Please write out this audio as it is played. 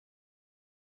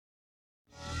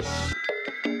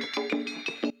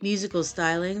Musical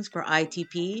stylings for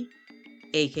ITP,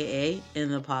 aka In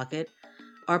the Pocket,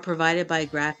 are provided by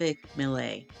Graphic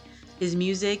Millet. His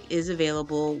music is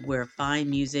available where fine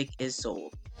music is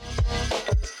sold.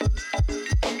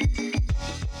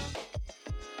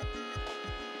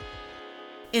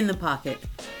 In the Pocket,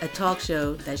 a talk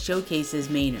show that showcases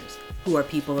Mainers, who are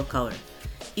people of color.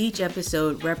 Each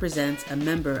episode represents a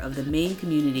member of the Maine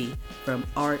community from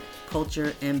art,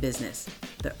 culture, and business,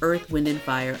 the earth, wind, and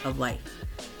fire of life.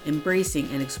 Embracing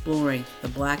and exploring the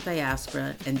Black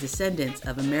diaspora and descendants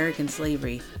of American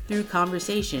slavery through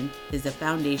conversation is the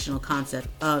foundational concept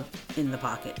of In the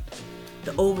Pocket.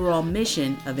 The overall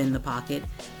mission of In the Pocket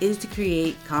is to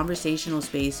create conversational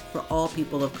space for all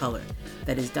people of color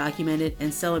that is documented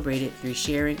and celebrated through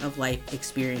sharing of life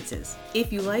experiences.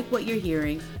 If you like what you're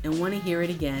hearing and want to hear it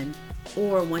again,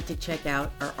 or want to check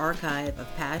out our archive of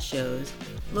past shows,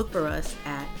 look for us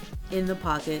at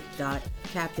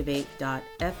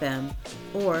inthepocket.captivate.fm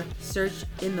or search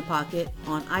In the Pocket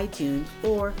on iTunes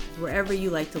or wherever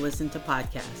you like to listen to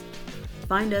podcasts.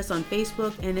 Find us on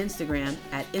Facebook and Instagram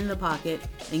at In the Pocket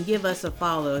and give us a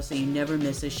follow so you never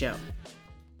miss a show.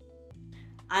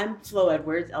 I'm Flo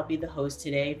Edwards. I'll be the host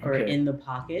today for In the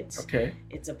Pocket. Okay.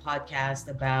 It's a podcast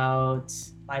about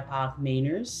BIPOC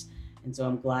Mainers. And so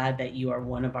I'm glad that you are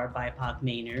one of our BIPOC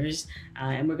Mainers.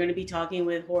 And we're going to be talking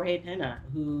with Jorge Pena,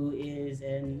 who is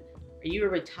are you a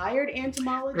retired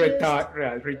entomologist?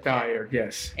 Retired,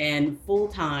 yes. And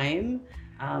full-time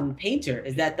painter.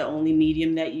 Is that the only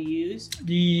medium that you use?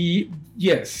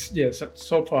 Yes,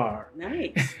 so far.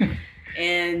 Nice.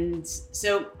 And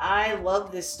so I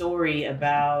love this story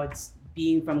about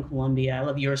being from Colombia. I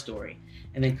love your story.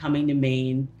 And then coming to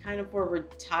Maine kind of for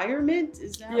retirement?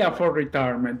 Is that for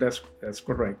retirement. That's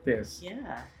correct, yes.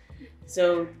 Yeah.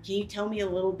 So can you tell me a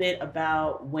little bit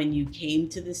about when you came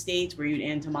to the States? Were you an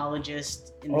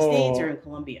entomologist in the States or in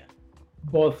Colombia?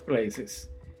 Both places.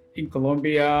 In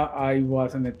Colombia, I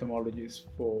was an entomologist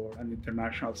for an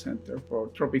international center for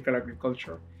tropical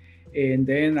agriculture. And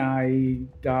then I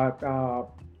got a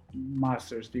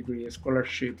master's degree, a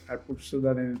scholarship. I pursued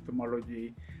that in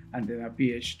entomology and then a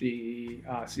PhD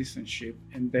assistantship.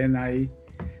 And then I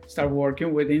started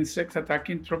working with insects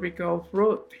attacking tropical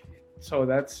fruit. So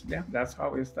that's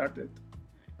how it started.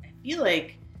 I feel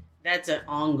like that's an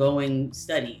ongoing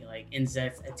study, like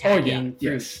insects attacking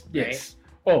fruit, yes.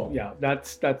 Oh yeah,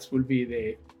 that will be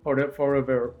the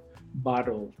forever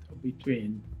battle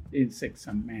between insects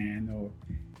and man, or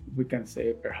we can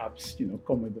say perhaps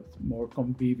more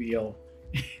convivial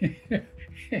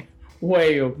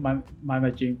way of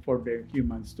managing for the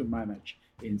humans to manage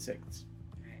insects.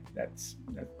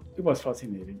 It was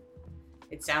fascinating.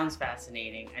 It sounds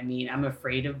fascinating. I mean, I'm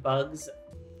afraid of bugs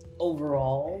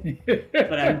overall,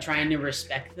 but I'm trying to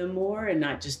respect them more and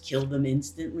not just kill them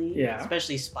instantly. Yeah.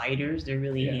 Especially spiders, they're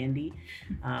really handy.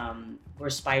 Were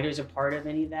spiders a part of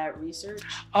any of that research?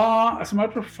 As a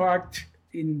matter of fact,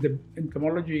 in the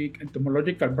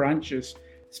entomological branches,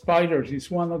 spiders is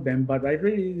one of them, but I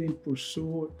really didn't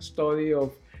pursue study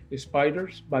of the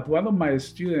spiders. But one of my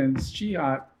students, she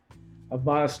had a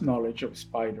vast knowledge of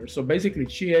spiders. So basically,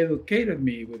 she educated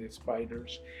me with the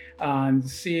spiders and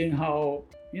seeing how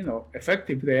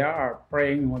effective they are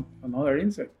preying on other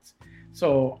insects.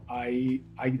 So I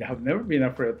have never been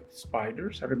afraid of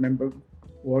spiders. I remember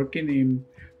working in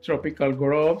tropical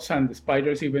groves, and the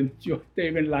spiders they even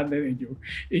landed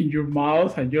in your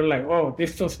mouth, and you're like, oh,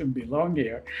 this doesn't belong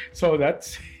here. So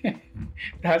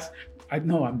I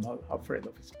know I'm not afraid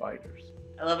of spiders.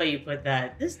 I love how you put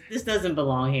that. This doesn't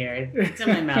belong here. It's in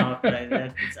my mouth, but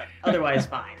it's otherwise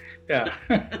fine. Yeah.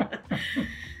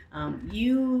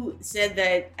 You said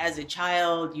that as a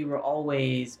child, you were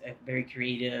always a very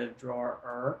creative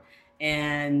drawer,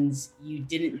 and you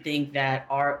didn't think that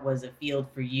art was a field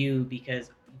for you because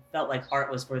you felt like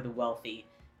art was for the wealthy.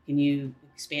 Can you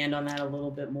expand on that a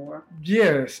little bit more?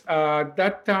 Yes. At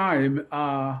that time,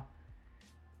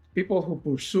 people who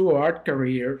pursue art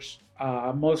careers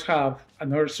must have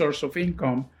another source of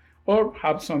income or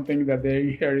have something that they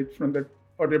inherit from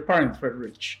their parents were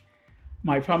rich.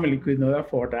 My family could not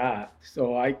afford that,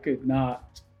 so I could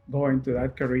not go into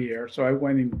that career. So I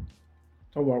went in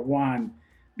toward one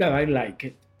that I like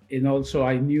it, and also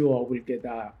I knew I would get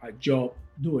a job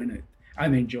doing it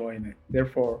and enjoying it.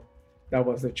 Therefore, that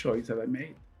was the choice that I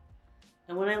made.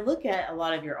 And when I look at a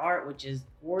lot of your art, which is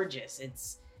gorgeous,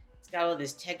 it's got all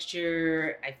this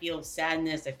texture. I feel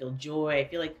sadness, I feel joy, I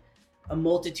feel like a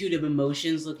multitude of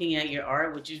emotions looking at your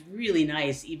art, which is really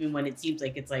nice, even when it seems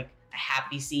like it's like a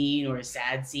happy scene or a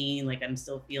sad scene. Like I'm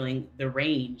still feeling the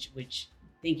range, which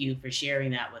thank you for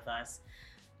sharing that with us.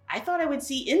 I thought I would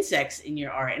see insects in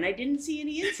your art, and I didn't see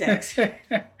any insects.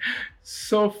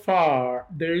 So far,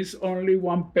 there is only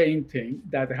one painting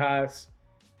that has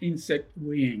insect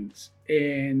wings,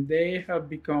 and they have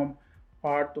become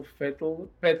part of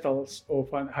petals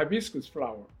of an hibiscus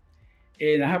flower.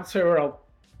 And I have several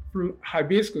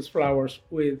hibiscus flowers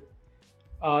with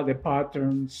the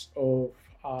patterns of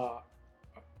uh,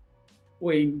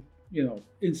 wing,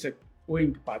 insect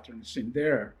wing patterns in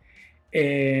there.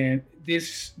 And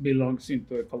this belongs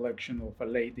into a collection of a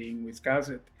lady in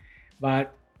Wisconsin.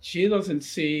 But she doesn't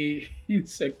see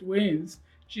insect wings,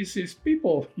 she sees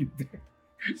people in there.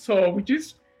 So, which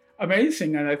is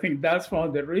amazing. And I think that's one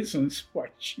of the reasons why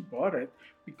she bought it,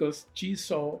 because she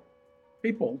saw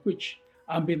people, which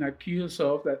I'm being accused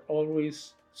of that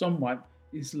always someone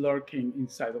is lurking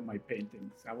inside of my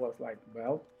paintings. I was like,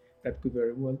 well, that could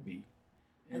very well be.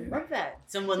 I love that.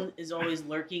 Someone is always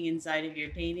lurking inside of your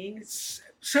paintings.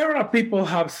 Several people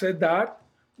have said that.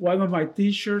 One of my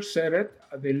teachers said it.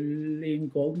 The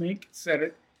Lynn Goldmick said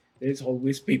it. There's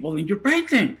always people in your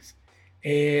paintings,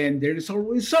 and there is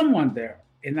always someone there.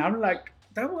 And I'm like,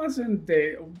 that wasn't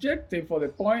the objective or the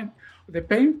point of the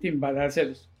painting, but I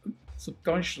said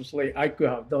subconsciously I could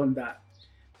have done that,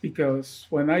 because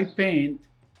when I paint,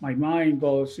 my mind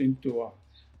goes into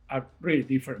a really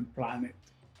different planet.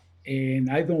 And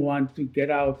I don't want to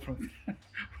get out from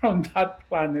from that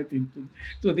planet into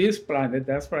to this planet.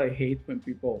 That's what I hate, when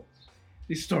people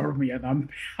disturb me and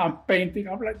I'm painting.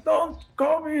 I'm like, don't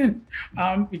come in,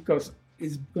 because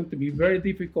it's going to be very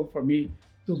difficult for me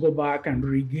to go back and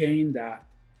regain that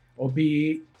or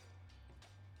be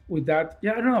with that.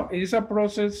 Yeah, I don't know. It is a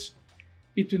process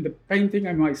between the painting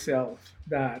and myself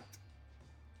that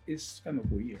is kind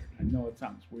of weird. I know it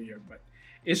sounds weird, but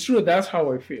it's true. That's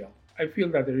how I feel. I feel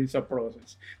that there is a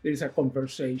process. There is a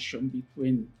conversation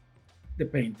between the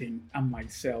painting and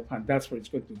myself, and that's what it's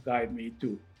going to guide me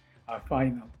to a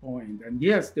final point. And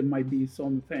yes, there might be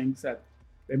some things that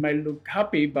they might look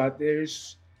happy, but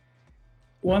there's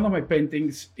one of my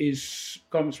paintings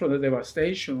comes from the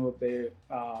devastation of the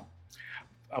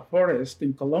a forest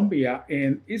in Colombia,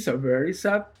 and it's a very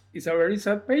sad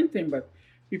painting. But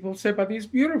people say, but it's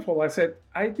beautiful. I said,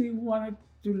 I didn't want it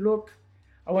to look.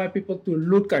 I want people to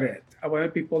look at it. I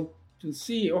want people to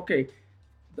see, okay,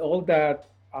 all that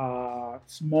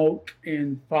smoke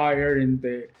and fire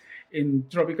in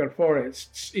tropical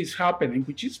forests is happening,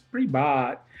 which is pretty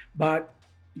bad. But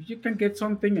you can get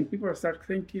something, and people start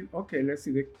thinking, okay, let's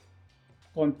see the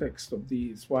context of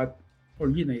this. What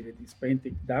originated this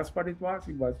painting? That's what it was.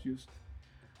 It was just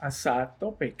a sad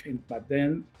topic, but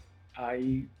then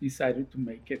I decided to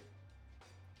make it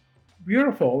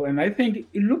beautiful, and I think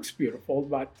it looks beautiful,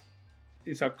 but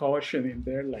there's a caution in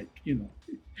there, like,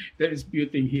 there is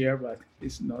beauty here, but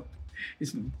it's not,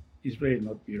 it's really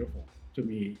not beautiful to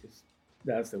me.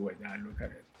 That's the way that I look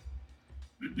at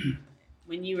it.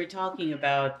 When you were talking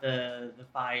about the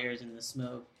fires and the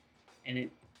smoke and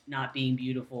it not being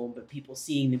beautiful, but people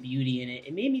seeing the beauty in it,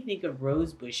 it made me think of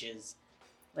rose bushes.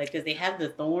 Like, because they have the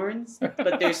thorns,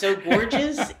 but they're so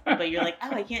gorgeous, but you're like,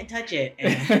 oh, I can't touch it.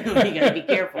 And you got to be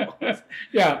careful.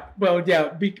 Yeah, well,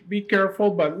 yeah, be careful,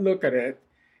 but look at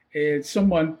it.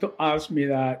 Someone asked me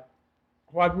that,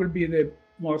 what would be the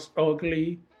most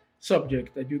ugly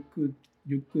subject that you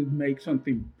could make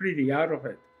something pretty out of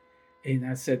it? And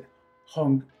I said,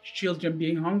 children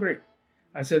being hungry.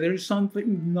 I said, there is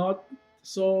something not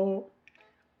so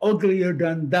uglier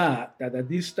than that at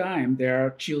this time there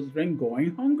are children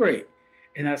going hungry.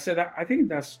 And I said, I think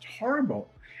that's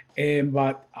horrible.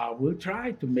 But I will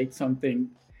try to make something.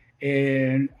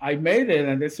 And I made it,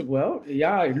 and they said, well,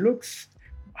 yeah, it looks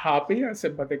happy. I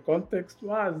said, but the context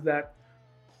was that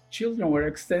children were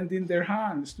extending their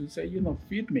hands to say,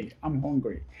 feed me, I'm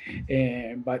hungry.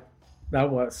 But that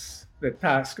was the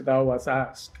task that was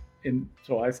asked. And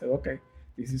so I said, okay,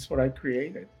 this is what I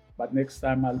created. But next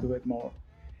time I'll do it more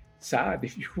sad,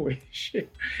 if you wish.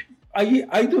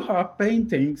 I do have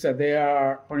paintings that they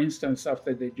are, for instance,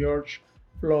 after the George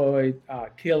Floyd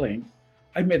killing,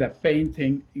 I made a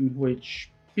painting in which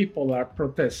people are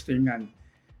protesting, and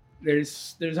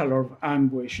there's a lot of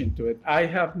anguish into it. I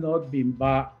have not been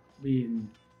back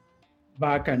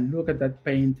and look at that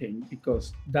painting,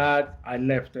 because that I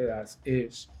left it as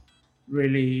is.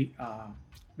 Really,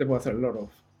 there was a lot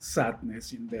of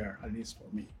sadness in there, at least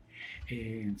for me.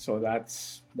 And so that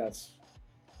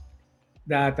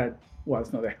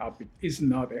was not a happy. It's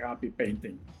not a happy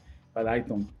painting, but I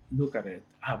don't look at it.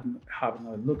 Have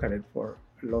not looked at it for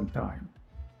a long time.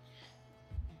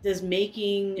 Does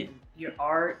making your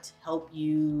art help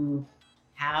you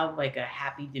have like a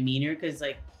happy demeanor? Because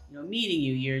like meeting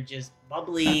you, you're just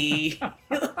bubbly.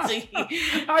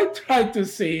 I try to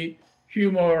see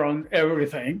humor on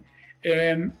everything,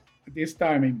 and this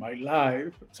time in my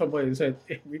life, somebody said,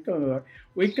 we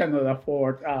cannot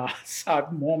afford a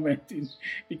sad moment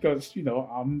because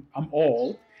I'm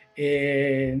old,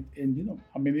 and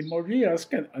how many more years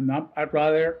can and I'd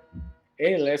rather,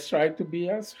 hey, let's try to be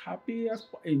as happy as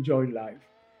enjoy life,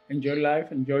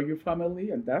 enjoy your family,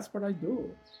 and that's what I do.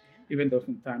 Even though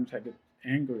sometimes I get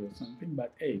angry or something,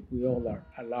 but hey, we all are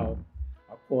allowed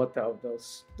a quota of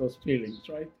those feelings,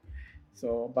 right?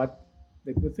 So, but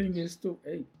the good thing is to,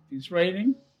 hey, it's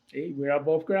raining. Hey, we're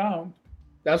above ground.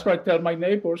 That's what I tell my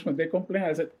neighbors when they complain.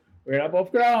 I said, we're above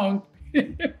ground,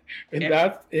 and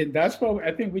Yeah. that's what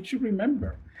I think we should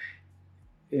remember.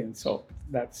 And so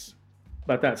that's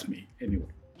me anyway.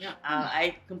 Yeah,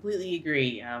 I completely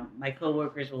agree. My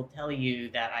coworkers will tell you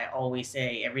that I always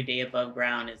say every day above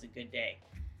ground is a good day,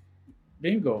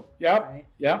 Bingo. Yeah, right?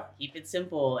 yeah, Keep it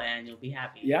simple and you'll be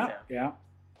happy. yeah, So, yeah.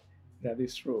 That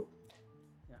is true.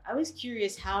 so I was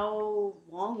curious, how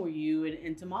long were you an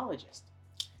entomologist?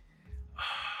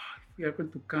 If we are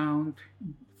going to count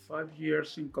 5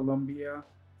 years in Colombia,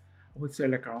 I would say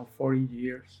like around 40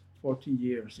 years, 14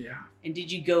 years. Yeah. And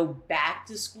did you go back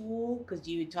to school? Because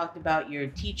you talked about your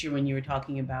teacher when you were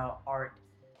talking about art.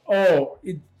 Oh,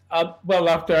 well,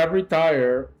 after I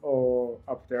retired,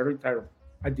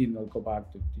 I did not go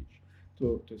back to teach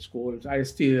to schools. I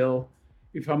still,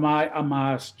 if I'm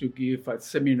asked to give a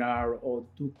seminar or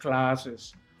do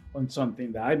classes on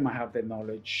something that I might have the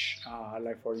knowledge,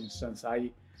 like for instance,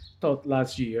 I taught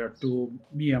last year to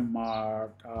Myanmar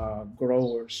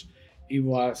growers. It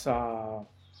was a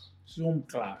Zoom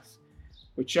class,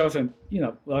 which wasn't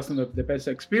the best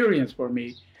experience for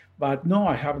me. But no,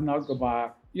 I have not gone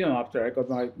back. After I got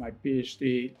my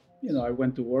PhD, I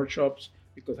went to workshops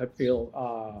because I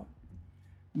feel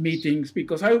meetings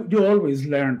because you always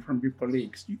learn from your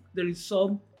colleagues. There is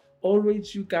some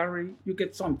always you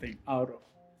get something out of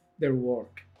their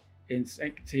work and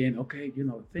saying, okay,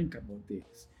 think about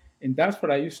this. And that's what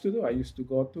I used to do. I used to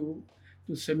go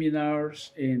to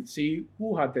seminars and see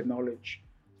who had the knowledge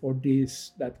for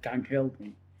this that can help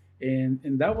me. And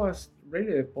that was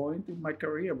really the point in my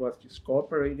career was just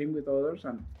cooperating with others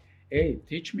and hey,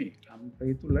 teach me. I'm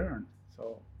ready to learn.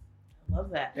 So I love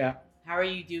that. yeah, How are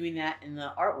you doing that in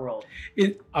the art world?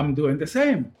 I'm doing the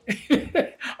same.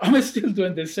 I'm still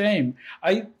doing the same.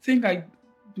 I think I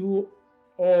do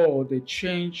all the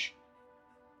change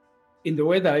in the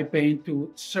way that I paint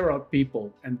to several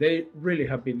people, and they really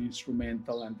have been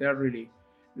instrumental, and they're really,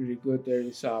 really good. There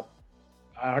is a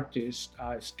artist,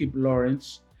 Skip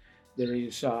Lawrence. There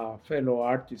is a fellow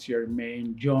artist here in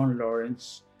Maine, John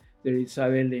Lawrence. There is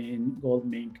Adeline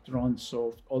Goldmink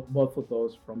Tronso, both of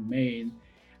those from Maine.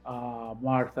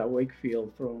 Martha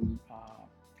Wakefield from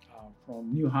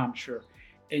New Hampshire,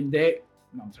 and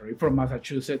no, I'm sorry, from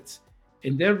Massachusetts,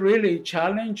 and they really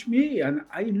challenged me, and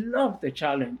I love the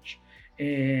challenge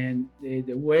and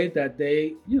the way that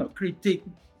they critique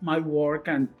my work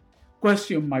and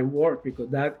question my work because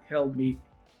that helped me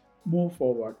move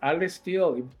forward. I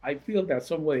still, if I feel that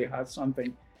somebody has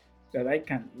something that I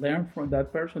can learn from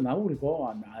that person, I will go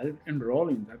and I'll enroll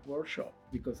in that workshop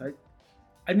because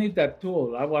I need that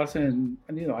tool. I wasn't,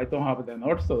 I don't have an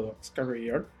orthodox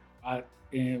career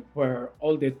where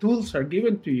all the tools are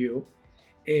given to you.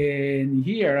 And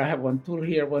here I have one tool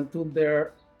here, one tool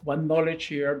there, one knowledge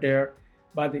here, there.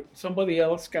 But somebody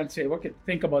else can say, okay,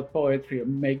 think about poetry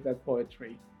and make that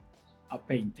poetry a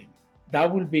painting.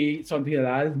 That will be something that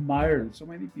I admire in so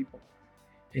many people.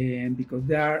 And because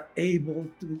they are able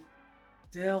to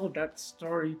tell that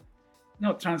story,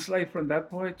 translate from that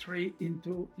poetry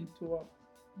into a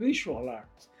visual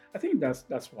arts. I think that's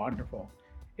wonderful,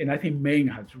 and I think Maine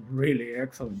has really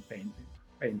excellent painters.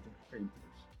 Yeah.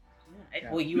 Yeah.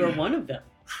 Well, you are one of them.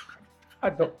 I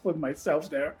don't put myself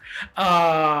there.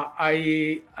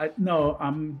 I no,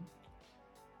 I'm.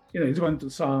 It's going to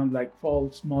sound like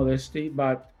false modesty,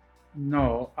 but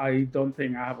no, I don't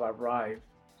think I have arrived.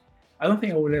 I don't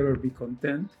think I will ever be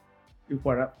content with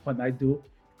what I do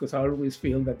because I always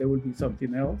feel that there will be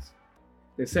something else.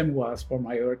 The same was for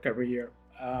my other career.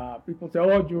 People say,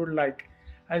 "Oh, you're like,"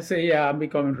 I say, "Yeah, I'm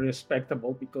becoming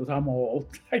respectable because I'm old."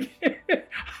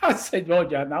 I said, "Oh,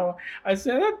 yeah." Now I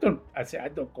said, I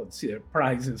don't consider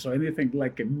prizes or anything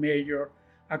like a major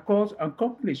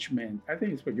accomplishment. I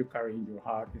think it's what you carry in your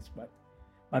heart.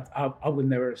 But I will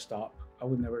never stop. I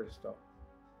will never stop.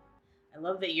 I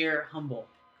love that you're humble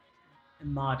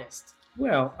and modest.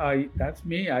 Well, that's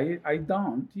me. I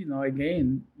don't.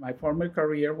 Again, my former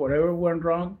career, whatever went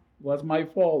wrong was my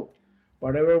fault.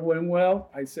 Whatever went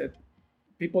well, I said,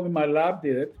 people in my lab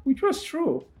did it, which was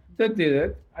true. They did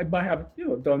it. I might have,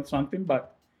 done something,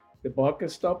 but the buck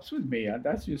stops with me, and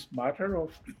that's just matter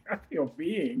of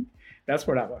being. That's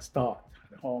what I was taught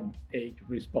at home. Hey, you're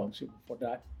responsible for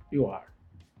that. You are,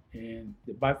 and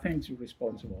the bad things you're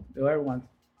responsible. The other ones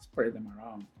spread them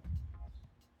around.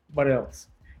 What else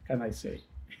can I say?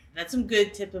 That's some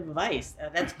good tip of advice.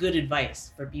 That's good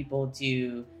advice for people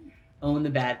to own the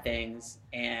bad things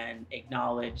and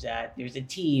acknowledge that there's a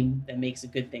team that makes a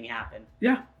good thing happen.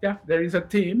 Yeah, yeah. There is a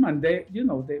team, and they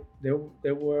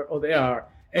were, or they are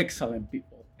excellent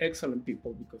people,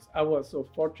 because I was so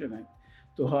fortunate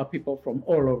to have people from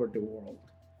all over the world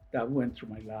that went through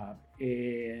my lab,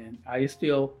 and I'm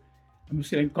still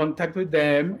in contact with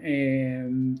them,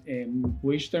 and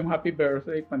wish them happy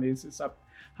birthday when this is a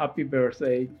happy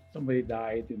birthday. Somebody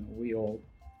died, we all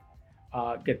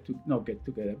get to not get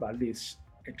together, but at least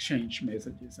exchange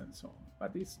messages and so on.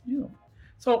 But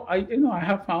so I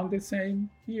have found the same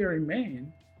here in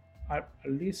Maine, at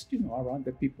least around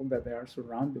the people that are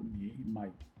surrounding me in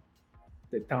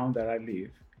the town that I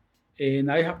live,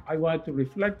 and I wanted to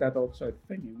reflect that also, I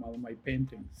think, in one of my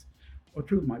paintings, or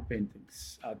two of my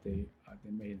paintings at the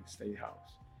Maine State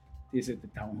House. This is the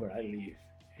town where I live,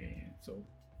 and so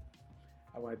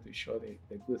I wanted to show the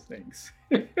good things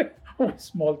of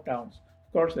small towns.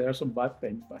 Of course, there are some bad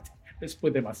things, but let's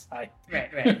put them aside.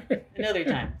 Right. Another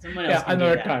time. Someone else Yeah, can do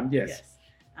another that. time, yes.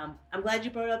 I'm glad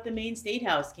you brought up the Maine State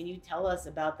House. Can you tell us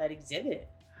about that exhibit?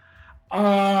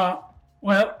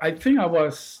 Well, I think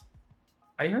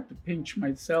I had to pinch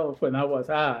myself when I was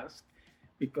asked,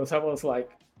 because I was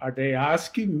like, are they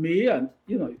asking me? And,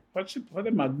 what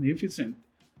a magnificent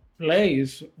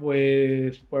place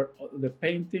with where the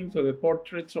paintings or the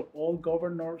portraits of all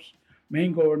governors,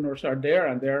 main governors are there,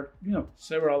 and there are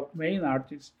several main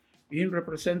artists being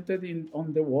represented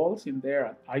on the walls in there.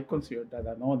 And I consider that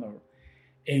an honor.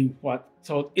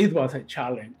 So it was a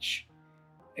challenge,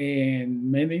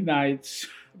 and many nights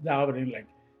doubting, like,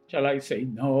 shall I say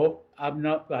no? I'm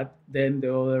not. But then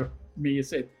the other me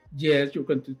said yes.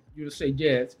 You say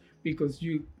yes because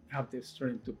you have the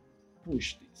strength to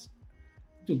push this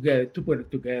to put it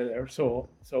together. So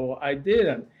I did,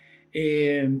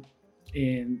 and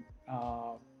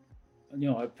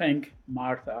I thank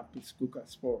Martha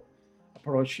Piscucas for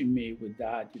approaching me with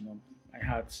that. I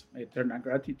had eternal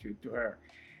gratitude to her,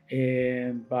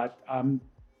 but I'm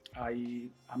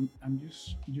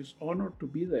just honored to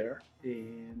be there,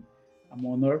 and I'm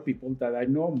honored people that I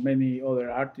know. Many other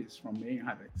artists from Maine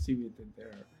have exhibited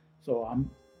there, so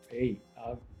hey.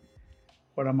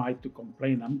 What am I to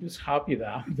complain? I'm just happy that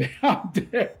I'm there. Out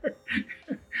there.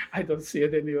 I don't see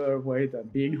it any other way than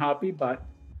being happy, but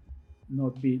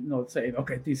not saying,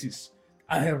 okay,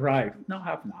 I arrived. No, I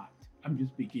have not. I'm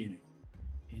just beginning,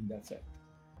 and that's it.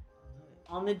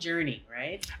 On the journey,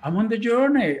 right? I'm on the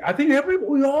journey. I think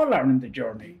we all are on the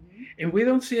journey, and we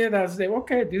don't see it as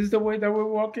okay, this is the way that we're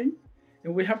walking,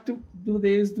 and we have to do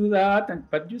this, do that,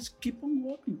 but just keep on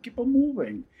walking, keep on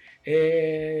moving,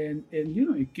 and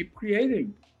you keep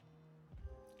creating.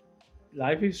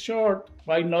 Life is short.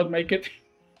 Why not make it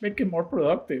more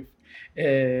productive,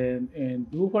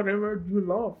 and do whatever you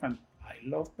love? And I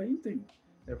love painting,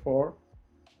 therefore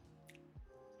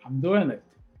I'm doing it.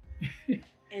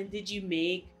 And did you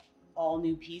make all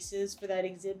new pieces for that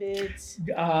exhibit?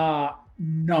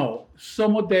 No,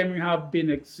 some of them have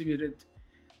been exhibited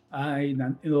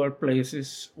in other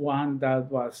places. One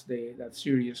that was that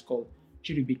series called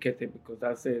Chiribiquete, because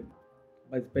that's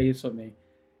based in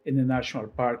the national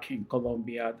park in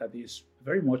Colombia that is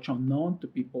very much unknown to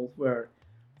people, where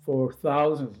for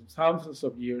thousands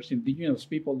of years indigenous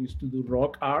people used to do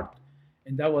rock art,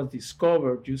 and that was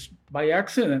discovered just by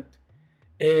accident.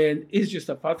 And it's just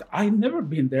a fact. I've never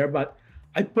been there, but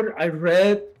I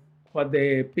read what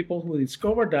the people who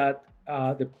discovered that,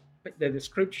 the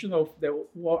description of the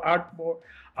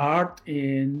art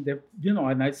in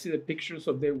and I see the pictures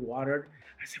of the water.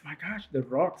 I say, my gosh, the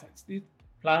rocks, these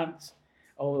plants,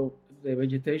 the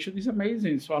vegetation is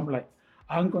amazing. So I'm like,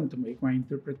 I'm going to make my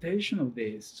interpretation of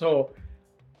this. So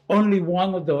only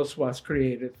one of those was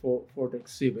created for the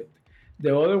exhibit.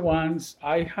 The other ones,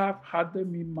 I have had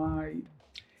them in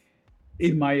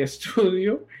my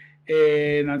studio,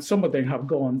 and some of them have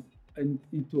gone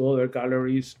into other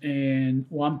galleries, and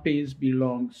one piece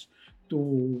belongs to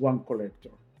one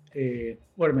collector. Wait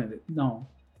a minute, no,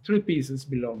 three pieces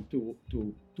belong to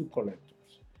two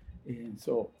collectors, and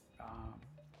so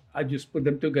I just put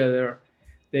them together.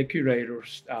 The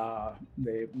curators,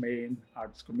 the main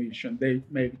arts commission,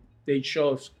 they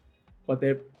chose what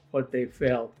they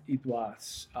felt it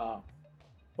was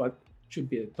what should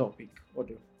be the topic or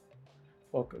the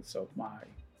focus of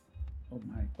of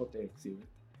the exhibit.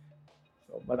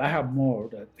 So, but I have more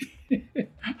that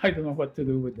I don't know what to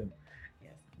do with them.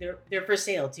 Yes, they're for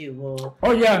sale too. Well,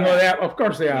 Oh yeah, no, yeah. they are, of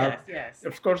course they are. Yes, yes.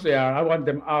 Of course they are. I want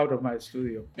them out of my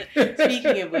studio.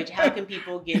 Speaking of which, how can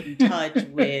people get in touch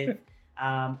with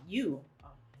you,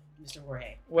 Mr.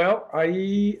 Jorge? Well,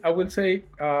 I will say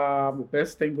the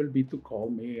best thing will be to call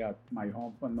me at my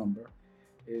home phone number.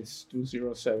 Is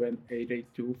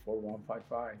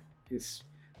 207-882-4155. It's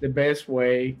the best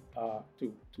way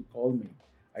to call me.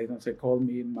 I don't say call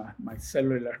me in my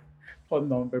cellular phone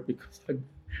number because I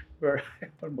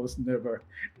almost never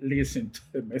listen to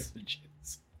the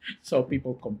messages. So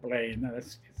people complain.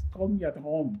 Call me at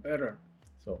home better.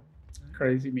 So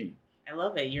crazy me. I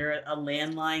love it. You're a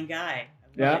landline guy.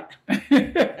 Yeah,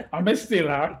 I'm still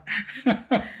are.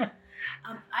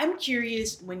 I'm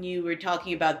curious, when you were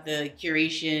talking about the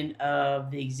curation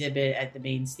of the exhibit at the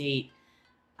Maine State,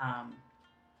 how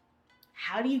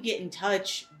do you get in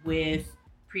touch with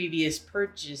previous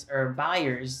purchase or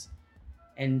buyers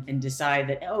and decide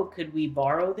that, oh, could we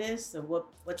borrow this? So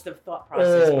what's the thought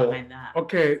process behind that?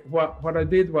 Okay, what I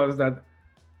did was that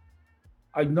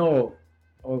I know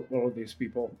all these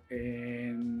people,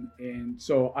 and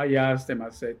so I asked them. I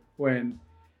said, when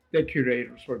the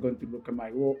curators were going to look at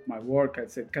my work, I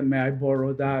said, can I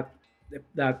borrow that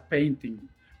painting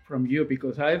from you?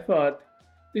 Because I thought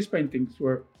these paintings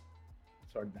were,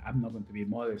 sorry, I'm not going to be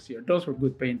modest here. Those were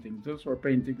good paintings. Those were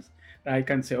paintings that I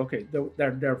can say, okay,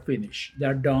 they're finished.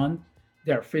 They're done.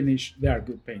 They're finished. They are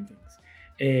good paintings.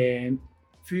 And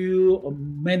many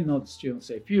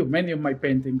of my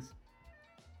paintings,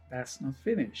 that's not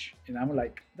finished. And I'm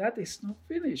like, that is not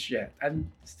finished yet. I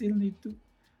still need to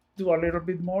do a little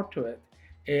bit more to it.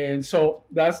 And so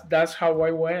that's how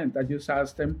I went. I just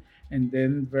asked them, and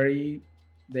then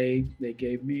they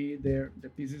gave me the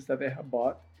pieces that they have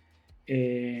bought,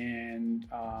 and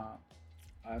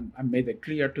I made it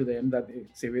clear to them that the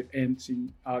exhibit ends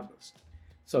in August.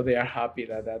 So they are happy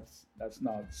that that's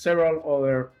not. Several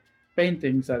other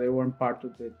paintings that they weren't part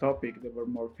of the topic, they were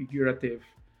more figurative,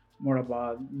 more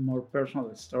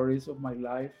personal stories of my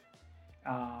life.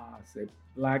 As a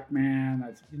black man,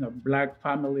 as black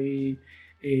family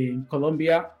in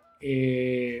Colombia,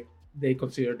 they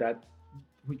consider that,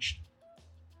 which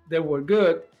they were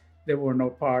good, they were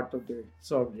not part of the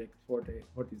subject for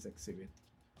this exhibit.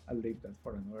 I'll leave that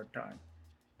for another time.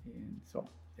 And so,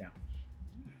 yeah.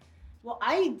 Well,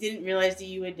 I didn't realize that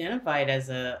you identified as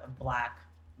a black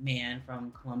man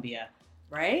from Colombia.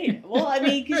 Right? Well, I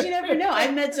mean, because you never know.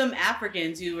 I've met some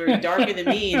Africans who were darker than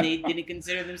me, and they didn't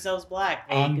consider themselves black.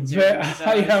 I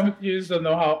just don't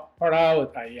know how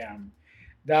proud I am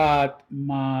that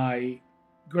my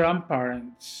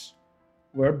grandparents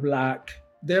were black.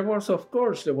 There was a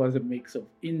mix of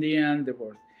Indian.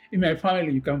 In my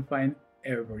family, you can find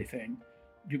everything.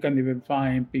 You can even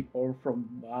find people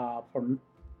from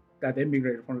that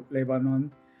immigrated from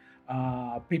Lebanon.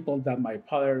 People that my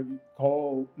father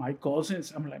called my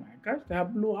cousins. I'm like, my gosh, they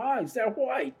have blue eyes, they're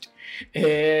white.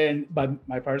 But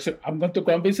my father said, I'm going to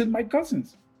go and visit my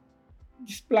cousins.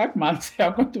 This black man said,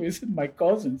 I'm going to visit my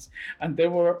cousins. And they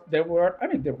were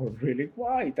really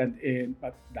white. But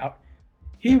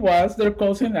he was their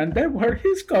cousin and they were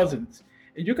his cousins.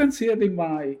 And you can see it in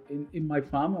my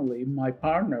family, in my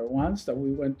partner. Once that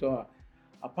we went to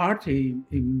a party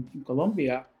in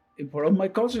Colombia, and all my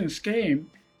cousins came.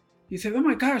 He said, "Oh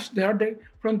my gosh, they are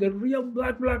from the real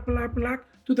black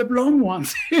to the blonde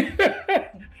ones."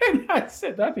 And I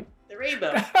said, "That the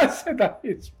rainbow." I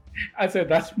said,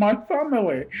 "That's my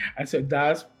family." I said,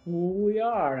 "That's who we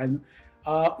are," and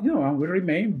and we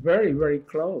remain very, very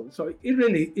close. So it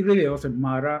really doesn't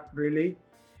matter, really.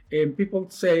 And people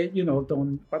say,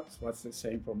 what's the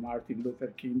saying from Martin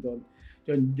Luther King?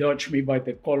 Don't judge me by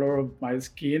the color of my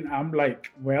skin. I'm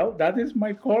like, well, that is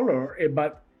my color,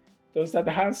 but does that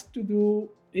has to do,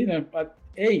 but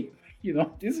hey,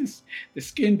 this is the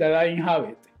skin that I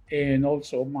inhabit, and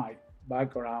also my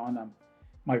background and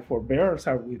my forebears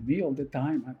are with me all the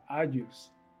time, and I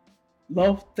just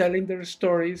love telling their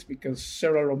stories because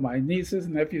several of my nieces,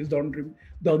 nephews don't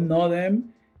know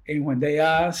them, and when they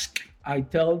ask, I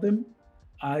tell them.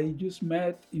 I just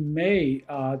met in May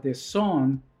the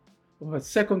son of a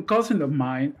second cousin of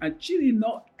mine, and she didn't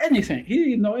know anything. He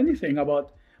didn't know anything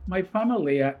about my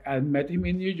family. I met him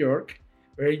in New York,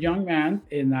 very young man,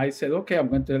 and I said, okay, I'm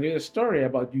going to tell you a story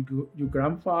about your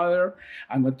grandfather.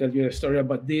 I'm going to tell you a story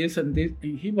about this and this.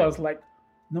 And he was like,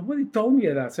 nobody told me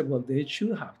that. I said, well, they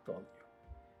should have told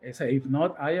you. I said, if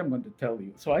not, I am going to tell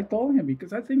you. So I told him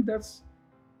because I don't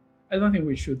think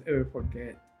we should ever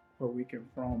forget where we came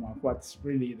from and what's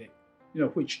really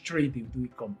which tree did we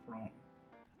come from.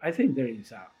 I think there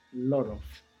is lot of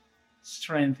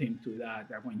strength into that.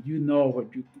 That when you know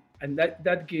what you, and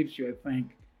that gives you, I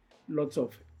think, lots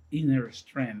of inner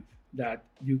strength that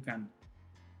you can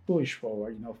push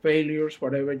forward. Failures,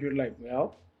 whatever, you're like,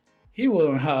 well, he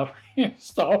wouldn't have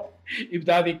stopped if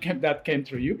that came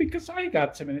through you, because I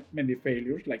got so many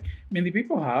failures, like many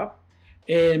people have.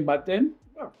 But then,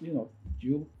 well,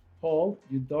 you fall,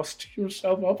 you dust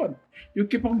yourself up, and you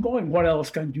keep on going. What else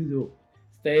can you do?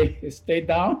 Stay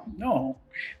down? No,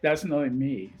 that's not in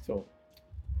me. So,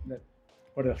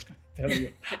 what else can I tell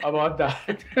you about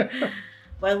that?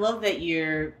 Well, I love that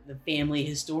you're the family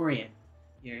historian.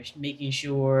 You're making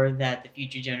sure that the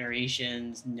future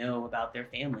generations know about their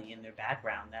family and their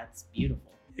background. That's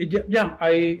beautiful. Yeah,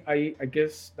 I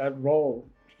guess that role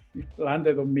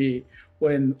landed on me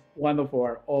when one of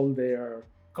our older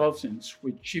cousins,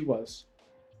 which she was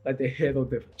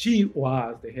she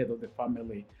was the head of the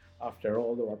family after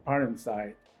all of our parents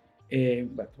died.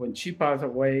 But when she passed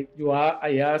away,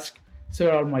 I asked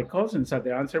several of my cousins, and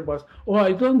the answer was, "Oh,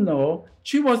 I don't know.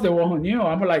 She was the one who knew."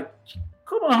 I'm like,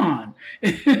 "Come on!"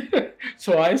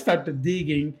 So I started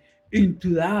digging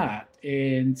into that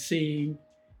and seeing,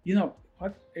 and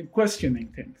questioning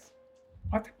things.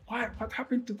 What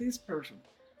happened to this person?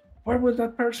 Where would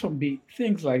that person be?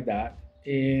 Things like that.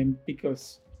 And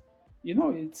because,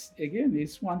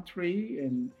 it's one tree,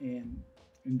 and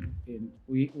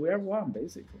we are one,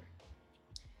 basically.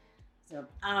 So,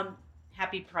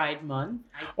 happy Pride Month.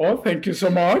 Oh, thank you so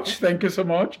much. Thank you so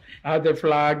much. I had the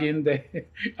flag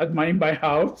at my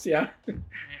house. Yeah.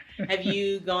 Have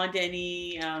you gone to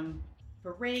any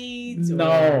parades?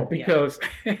 No, because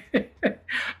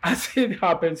as it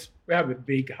happens, we have a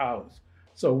big house.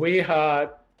 So we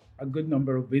had a good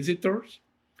number of visitors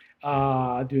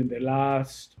during the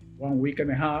last 1 week and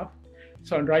a half.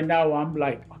 So right now I'm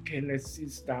like, okay, let's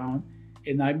sit down,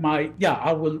 and I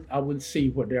will see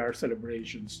where there are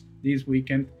celebrations this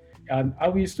weekend. And I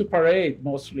used to parade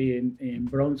mostly in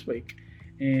Brunswick,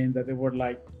 and they were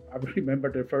like, I remember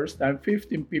the first time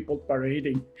 15 people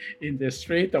parading in the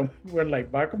street, and we're like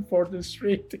back and forth the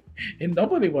street, and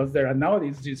nobody was there. And now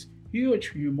it's this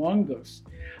huge, humongous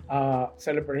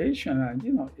celebration, and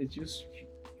it's just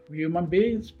human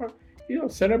beings,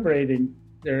 celebrating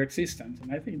their existence.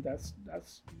 And I think that's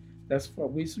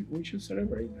what we should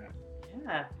celebrate that.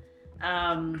 Yeah.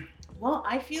 Well,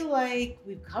 I feel like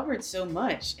we've covered so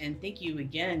much, and thank you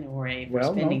again, Jorge, for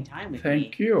spending time with me.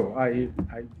 Thank you. I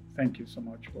thank you so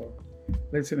much for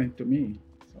listening to me.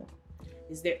 So,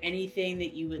 is there anything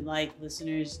that you would like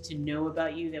listeners to know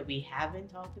about you that we haven't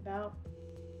talked about?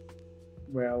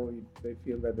 Well, if they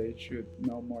feel that they should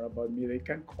know more about me, they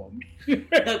can call me.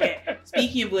 Okay.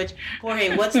 Speaking of which,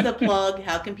 Jorge, what's the plug?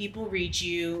 How can people reach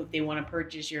you if they want to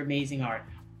purchase your amazing art?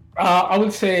 I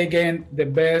would say again, the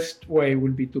best way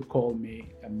would be to call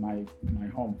me at my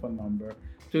home phone number,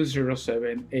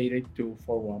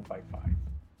 207-882-4155.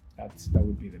 That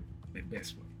would be the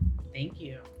best way. Thank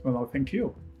you. Well, thank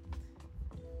you.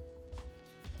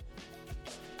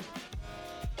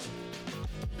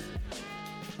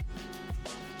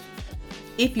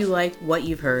 If you like what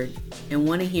you've heard and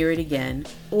want to hear it again,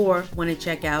 or want to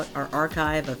check out our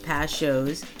archive of past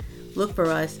shows, look for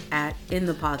us at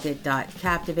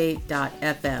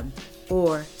inthepocket.captivate.fm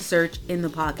or search In the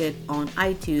Pocket on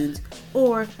iTunes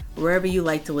or wherever you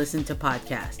like to listen to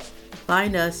podcasts.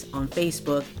 Find us on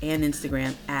Facebook and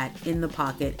Instagram at In the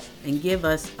Pocket and give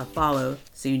us a follow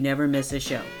so you never miss a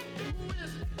show.